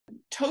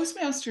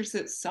Toastmasters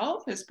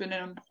itself has been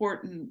an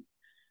important,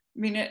 I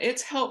mean,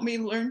 it's helped me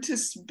learn to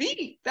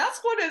speak. That's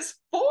what it's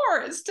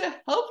for, is to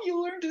help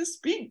you learn to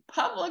speak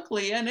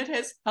publicly, and it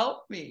has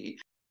helped me.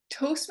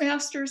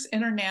 Toastmasters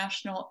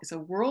International is a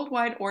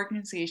worldwide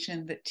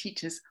organization that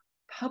teaches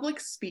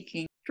public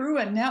speaking through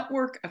a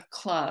network of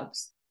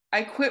clubs.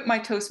 I quit my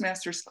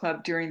Toastmasters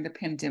club during the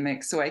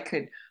pandemic so I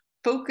could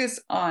focus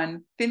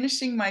on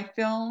finishing my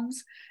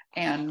films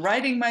and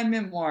writing my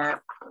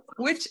memoir,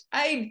 which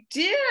I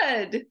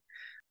did.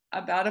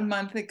 About a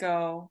month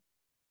ago,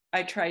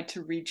 I tried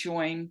to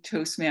rejoin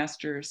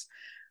Toastmasters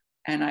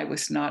and I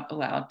was not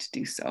allowed to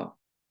do so.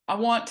 I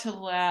want to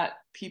let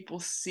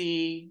people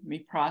see me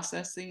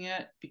processing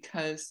it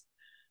because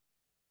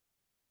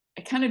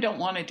I kind of don't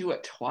want to do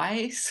it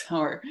twice.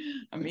 Or,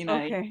 I mean,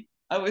 Okay.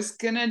 I was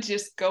going to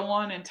just go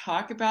on and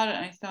talk about it.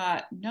 And I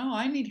thought, no,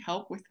 I need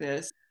help with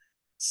this.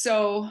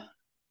 So,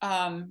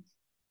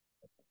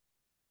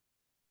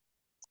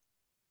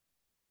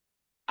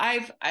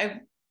 I've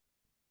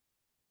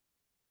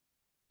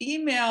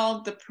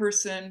emailed the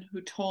person who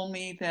told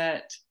me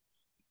that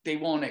they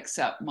won't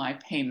accept my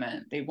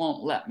payment. They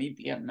won't let me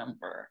be a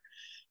member.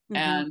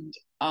 Mm-hmm.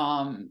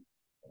 And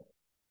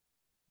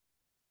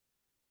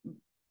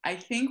I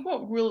think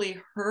what really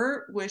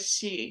hurt was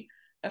she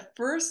at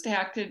first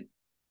acted,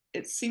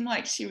 it seemed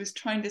like she was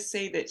trying to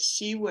say that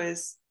she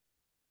was,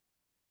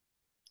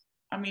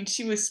 I mean,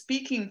 she was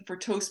speaking for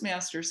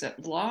Toastmasters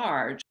at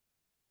large.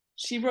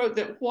 She wrote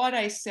that what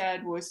I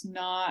said was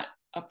not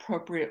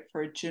appropriate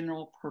for a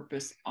general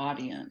purpose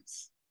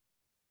audience.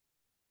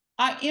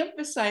 I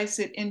emphasize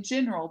that in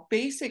general,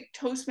 basic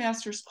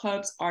Toastmasters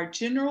clubs are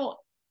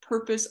general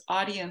purpose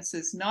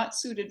audiences not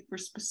suited for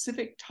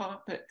specific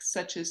topics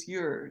such as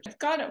yours. I've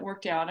got it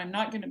worked out. I'm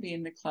not going to be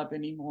in the club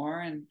anymore,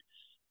 and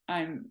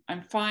I'm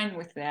fine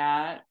with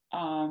that.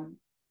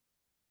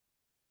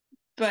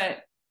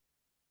 But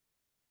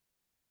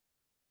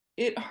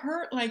it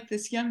hurt like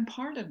this young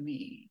part of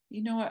me.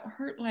 You know, it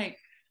hurt like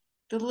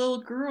the little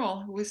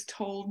girl who was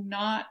told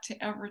not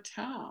to ever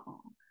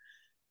tell.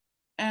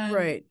 And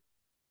Right.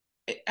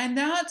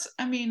 that's,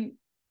 I mean,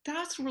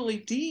 that's really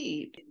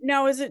deep.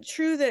 Now, is it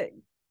true that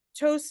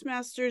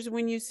Toastmasters,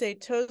 when you say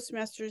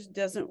Toastmasters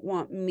doesn't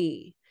want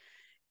me,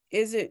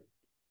 is it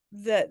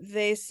that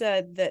they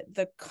said that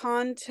the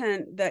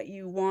content that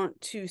you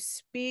want to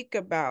speak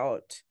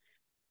about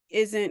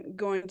isn't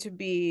going to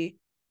be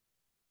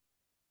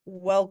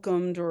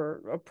welcomed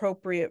or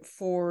appropriate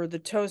for the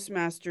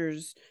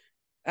Toastmasters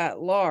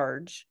at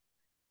large?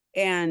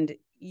 And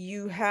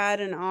you had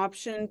an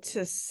option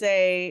to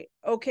say,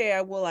 okay,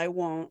 I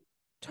won't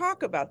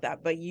talk about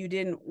that, but you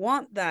didn't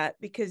want that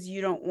because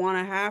you don't want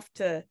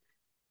to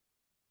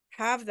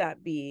have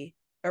that be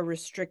a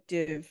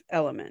restrictive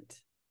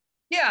element.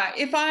 Yeah,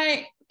 if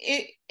I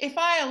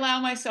allow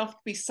myself to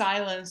be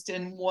silenced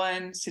in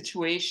one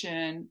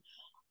situation,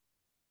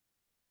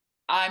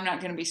 I'm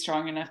not going to be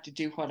strong enough to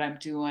do what I'm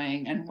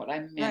doing and what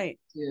I'm meant Right.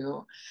 to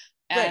do.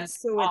 Right. And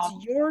So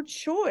it's your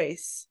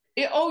choice.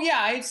 oh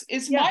yeah,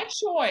 it's Yeah. my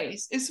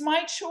choice. It's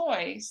my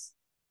choice.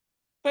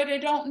 But I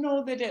don't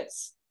know that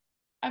it's.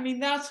 I mean,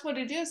 that's what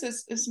it is.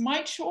 It's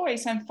my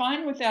choice. I'm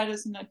fine with that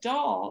as an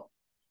adult.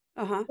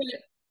 Uh-huh. But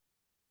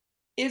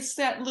it's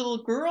that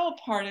little girl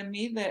part of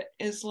me that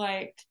is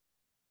like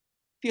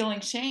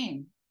feeling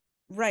shame.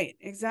 Right.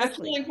 That's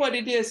Exactly. really what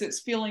it is. It's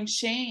feeling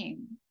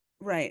shame.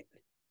 Right.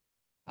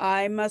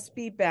 I must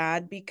be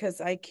bad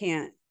because I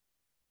can't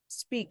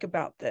speak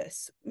about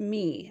this.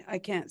 Me. I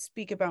can't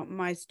speak about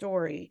my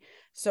story.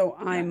 So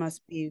I Yeah.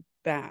 must be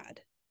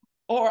bad.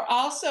 Or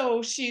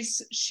also she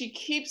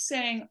keeps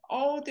saying,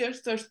 oh,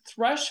 there's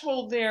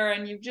threshold there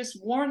and you've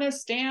just worn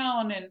us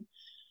down. And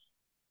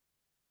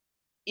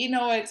you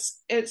know,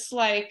 it's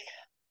like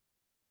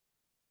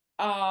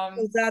So um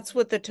that's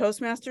what the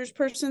Toastmasters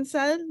person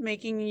said,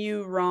 making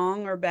you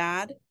wrong or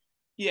bad.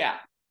 yeah,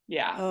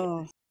 yeah.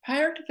 Oh,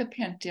 Prior to the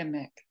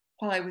pandemic,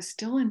 while I was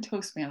still in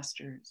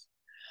Toastmasters,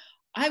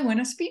 I won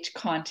a speech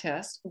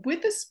contest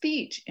with a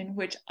speech in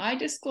which I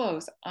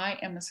disclose I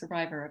am a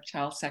survivor of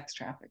child sex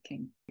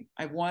trafficking.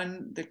 I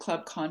won the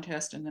club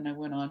contest and then I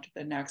went on to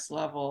the next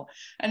level.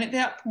 And at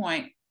that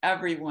point,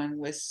 everyone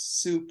was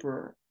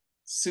super,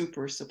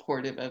 super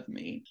supportive of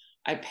me.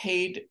 I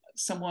paid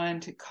someone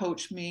to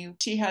coach me.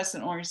 She has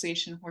an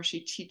organization where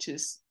she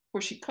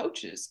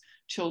coaches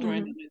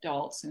children mm-hmm. and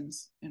adults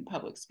in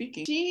public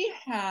speaking. She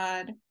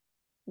had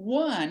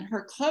won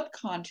her club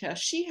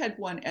contest. She had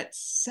won at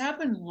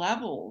 7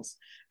 levels,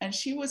 and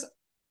she was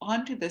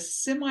on to the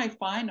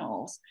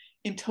semifinals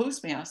in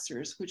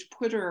Toastmasters, which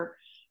put her,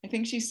 I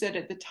think she said,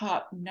 at the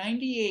top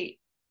 98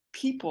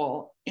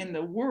 people in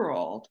the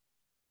world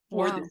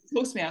for the Wow.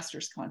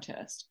 Toastmasters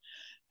contest.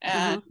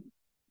 And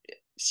Uh-huh.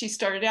 she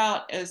started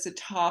out as the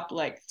top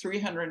like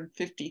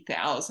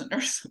 350,000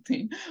 or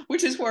something,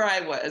 which is where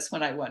I was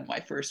when I won my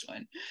first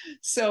one.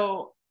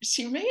 So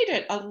she made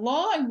it a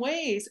long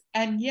ways.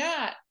 And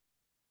yet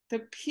the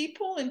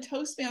people in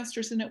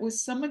Toastmasters, and it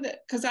was some of the,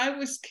 because I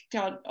was kicked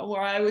out,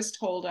 where I was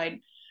told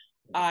I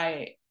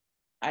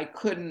I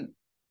couldn't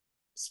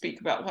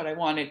speak about what I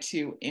wanted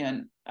to,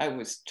 and I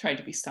was trying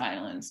to be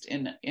silenced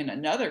in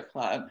another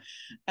club.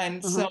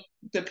 And so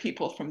the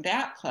people from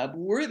that club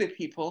were the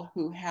people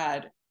who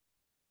had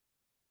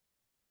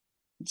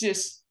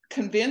just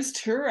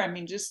convinced her, I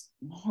mean, just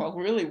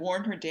really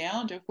worn her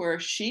down to where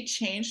she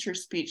changed her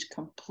speech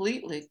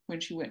completely when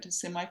she went to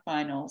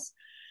semifinals.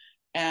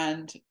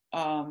 And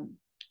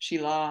she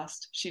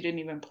lost. She didn't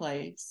even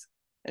place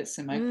at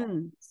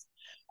semifinals.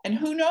 And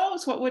who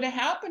knows what would have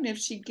happened if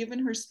she'd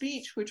given her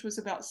speech, which was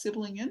about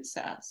sibling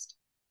incest.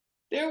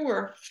 There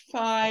were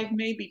 5,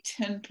 maybe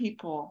 10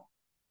 people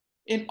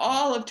in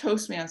all of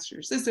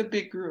Toastmasters. This is a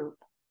big group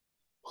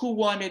who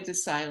wanted to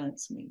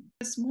silence me.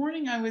 This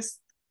morning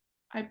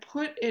I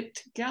put it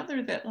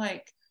together that,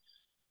 like,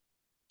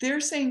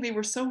 they're saying they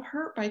were so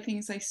hurt by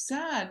things I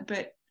said,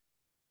 but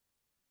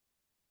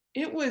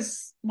it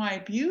was my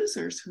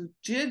abusers who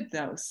did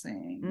those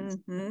things.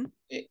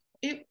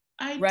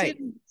 I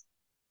didn't.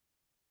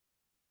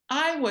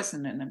 I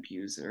wasn't an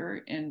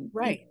abuser. And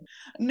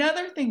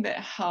another thing that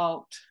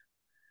helped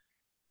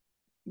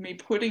me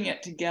putting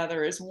it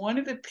together is one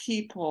of the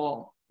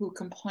people who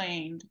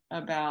complained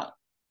about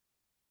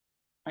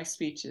my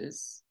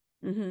speeches.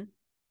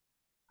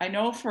 I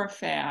know for a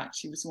fact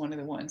she was one of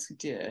the ones who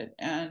did.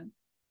 And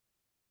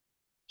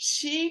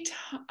she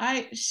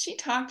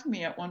talked to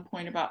me at one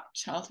point about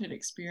childhood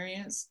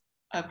experience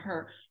of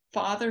her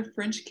father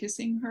French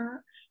kissing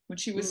her when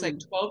she was like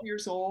 12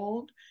 years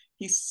old.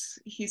 He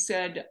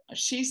said,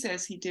 she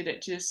says he did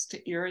it just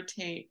to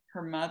irritate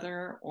her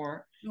mother,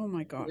 or oh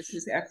my gosh, with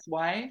his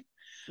ex-wife.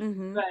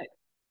 But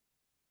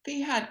they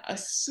had a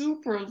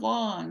super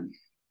long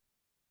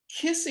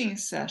kissing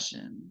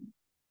session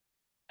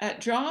at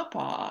drop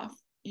off,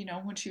 you know,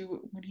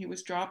 when he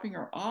was dropping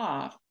her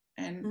off.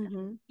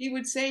 And he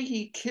would say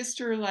he kissed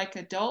her like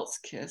adults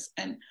kiss.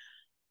 And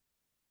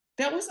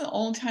that wasn't the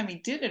only time he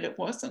did it. It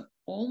wasn't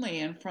only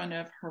in front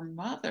of her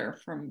mother,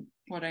 from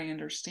what I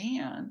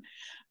understand.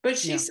 But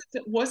she says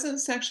it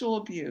wasn't sexual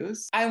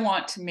abuse. I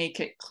want to make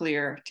it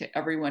clear to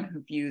everyone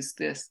who views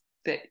this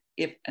that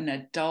if an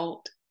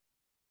adult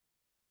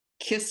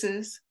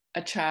kisses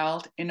a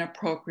child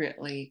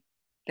inappropriately,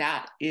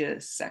 that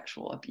is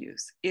sexual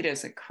abuse. It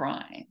is a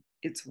crime.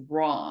 It's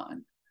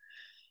wrong.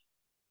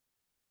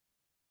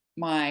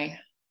 My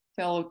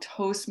fellow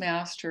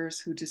Toastmasters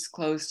who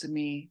disclosed to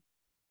me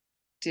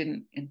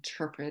didn't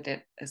interpret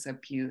it as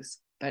abuse,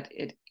 but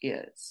it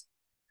is.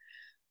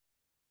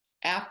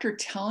 After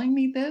telling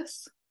me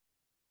this,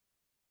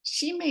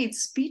 she made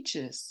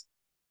speeches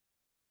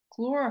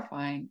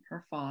glorifying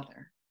her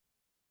father.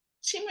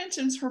 She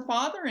mentions her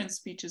father in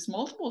speeches,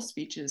 multiple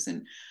speeches,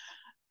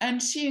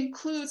 and she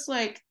includes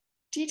like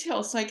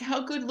details like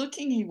how good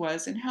looking he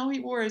was and how he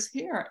wore his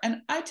hair.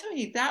 And I tell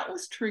you, that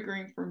was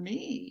triggering for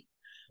me.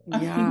 I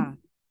mean,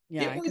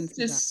 it was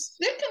just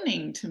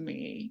sickening to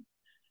me.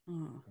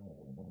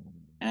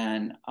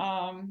 And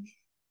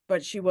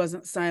but she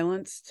wasn't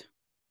silenced.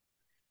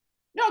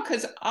 No,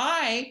 because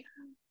I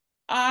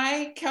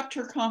kept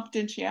her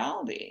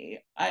confidentiality.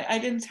 I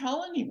didn't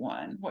tell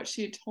anyone what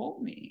she had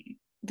told me.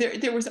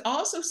 There was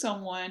also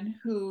someone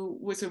who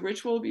was a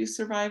ritual abuse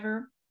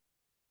survivor,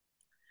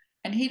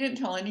 and he didn't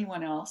tell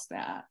anyone else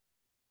that.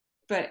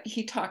 But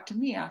he talked to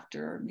me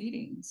after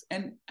meetings,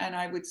 and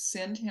I would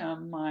send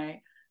him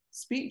my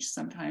speech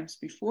sometimes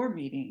before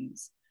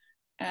meetings.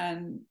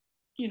 And,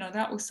 you know,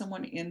 that was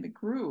someone in the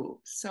group.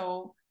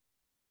 So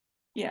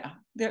yeah,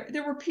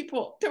 there were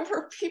people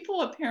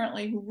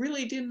apparently who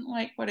really didn't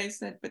like what I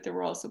said, but there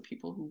were also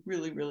people who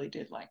really, really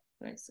did like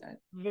what I said.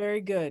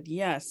 Very good.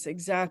 Yes,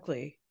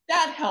 exactly.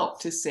 That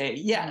helped to say,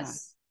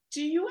 yes.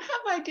 Do you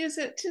have ideas?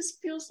 It just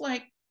feels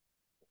like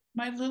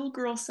my little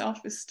girl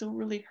self is still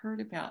really hurt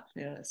about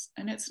this.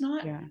 And it's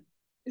not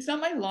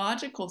my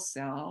logical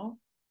self,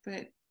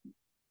 but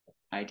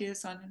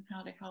ideas on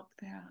how to help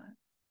that.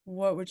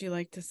 What would you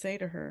like to say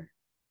to her?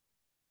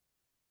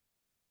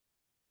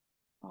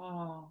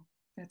 Oh,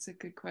 that's a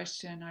good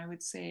question. I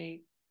would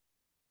say,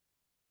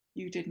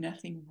 you did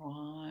nothing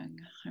wrong.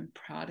 I'm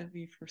proud of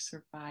you for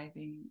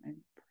surviving. I'm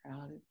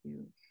proud of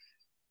you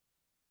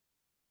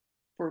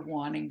for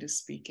wanting to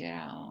speak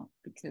out,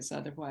 because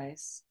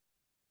otherwise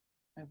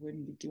I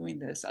wouldn't be doing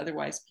this.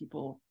 Otherwise,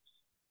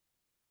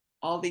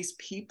 all these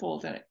people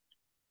that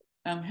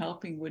I'm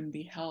helping wouldn't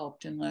be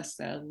helped unless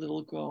that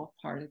little girl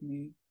part of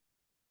me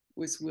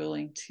was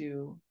willing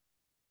to.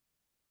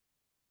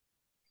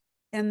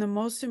 And the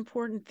most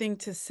important thing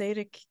to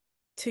say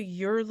to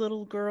your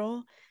little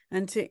girl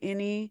and to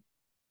any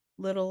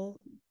little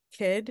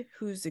kid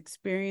who's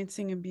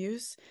experiencing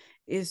abuse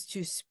is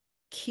to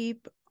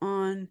keep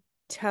on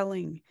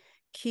telling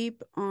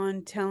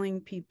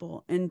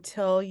people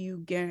until you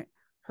get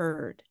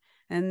heard,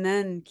 and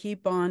then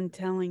keep on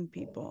telling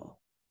people.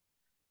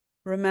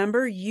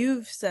 Remember,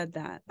 you've said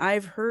that.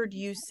 I've heard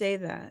you say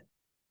that.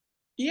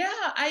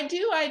 Yeah, I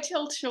do. I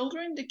tell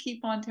children to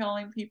keep on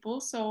telling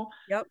people. So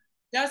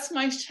that's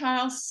my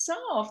child's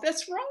self.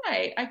 That's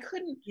right. I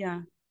couldn't.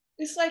 Yeah.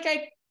 It's like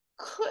I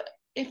could,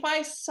 if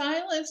I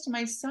silenced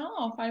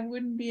myself, I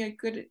wouldn't be a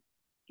good.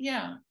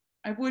 Yeah.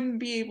 I wouldn't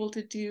be able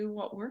to do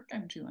what work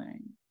I'm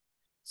doing.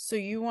 So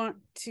you want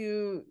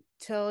to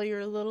tell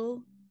your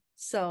little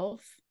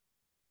self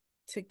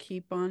to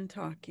keep on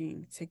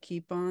talking, to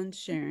keep on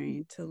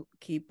sharing, to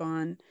keep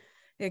on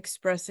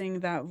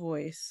expressing that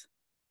voice.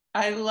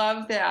 I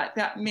love that.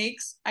 That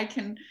makes, I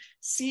can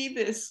see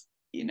this,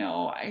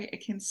 I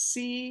can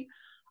see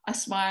a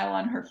smile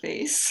on her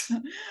face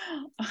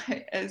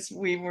as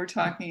we were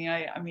talking.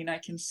 I mean, I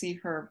can see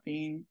her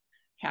being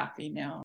happy now.